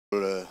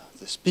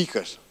the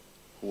speakers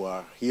who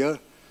are here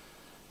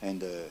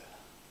and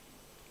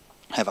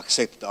have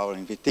accepted our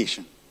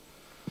invitation.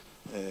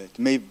 It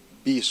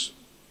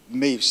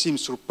may seem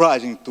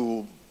surprising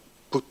to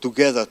put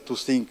together two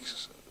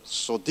things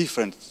so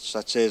different,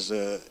 such as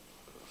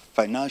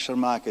financial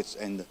markets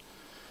and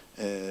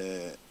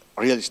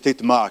real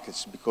estate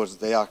markets, because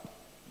they are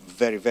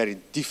very, very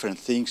different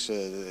things.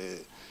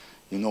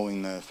 You know,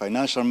 in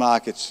financial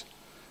markets,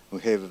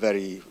 we have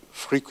very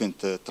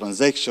frequent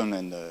transaction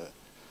and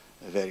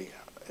very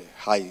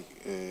high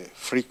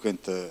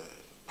frequent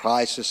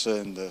prices,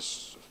 and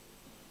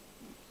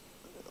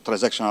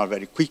transactions are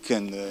very quick,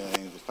 and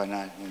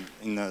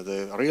in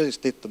the real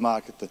estate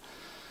market,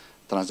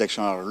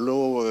 transactions are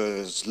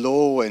low,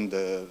 slow, and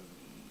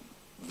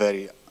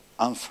very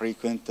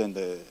infrequent, and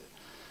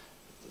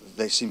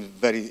they seem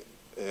very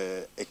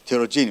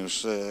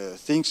heterogeneous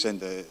things,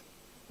 and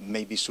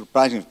may be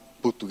surprising to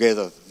put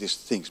together these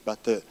things.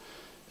 But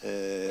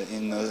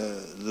in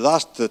the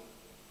last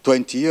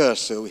 20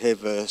 years, we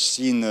have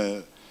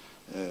seen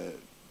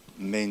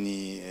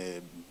many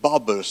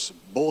bubbles,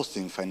 both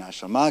in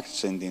financial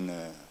markets and in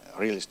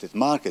real estate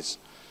markets,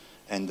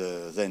 and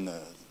then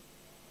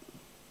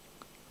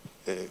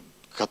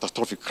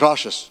catastrophic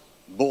crashes,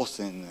 both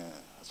in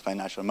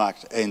financial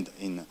markets and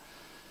in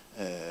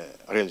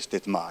real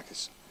estate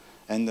markets.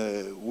 And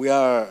we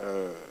are,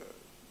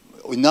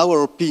 in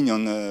our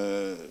opinion,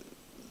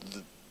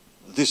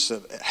 this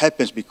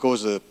happens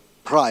because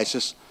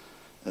prices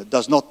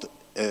does not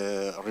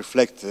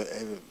reflect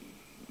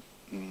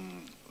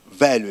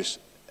values,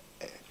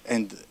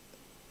 and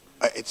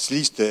at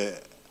least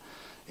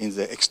in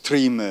the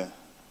extreme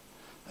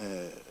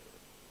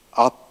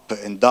up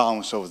and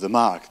downs of the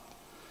market.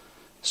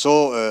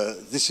 So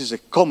this is a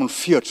common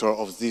feature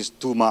of these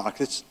two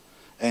markets,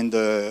 and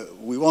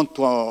we want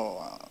to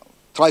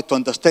try to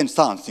understand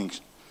something.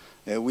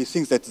 We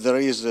think that there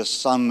is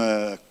some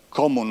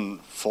common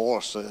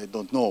force, I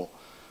don't know,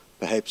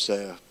 perhaps,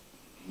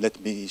 let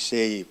me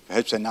say,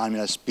 perhaps an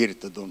animal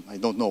spirit, I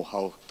don't know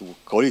how to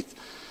call it,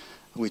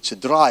 which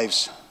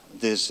drives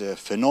these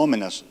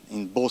phenomena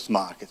in both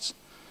markets.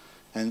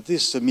 And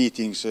this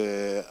meetings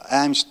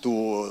aims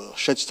to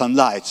shed some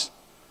light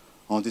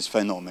on this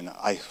phenomena,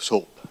 I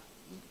hope.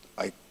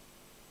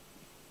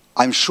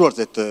 I'm sure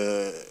that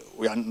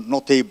we are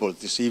not able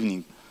this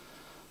evening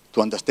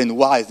to understand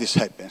why this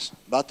happens,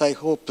 but I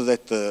hope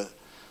that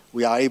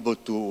we are able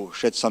to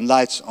shed some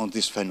light on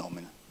this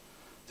phenomena.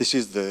 This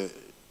is the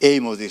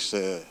aim of this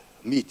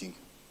meeting.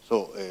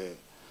 So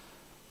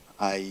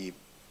I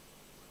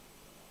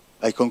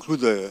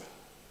conclude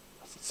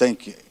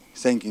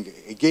thanking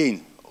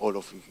again all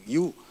of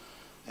you,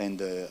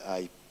 and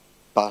I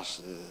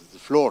pass the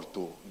floor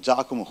to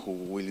Giacomo, who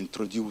will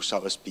introduce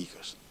our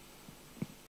speakers.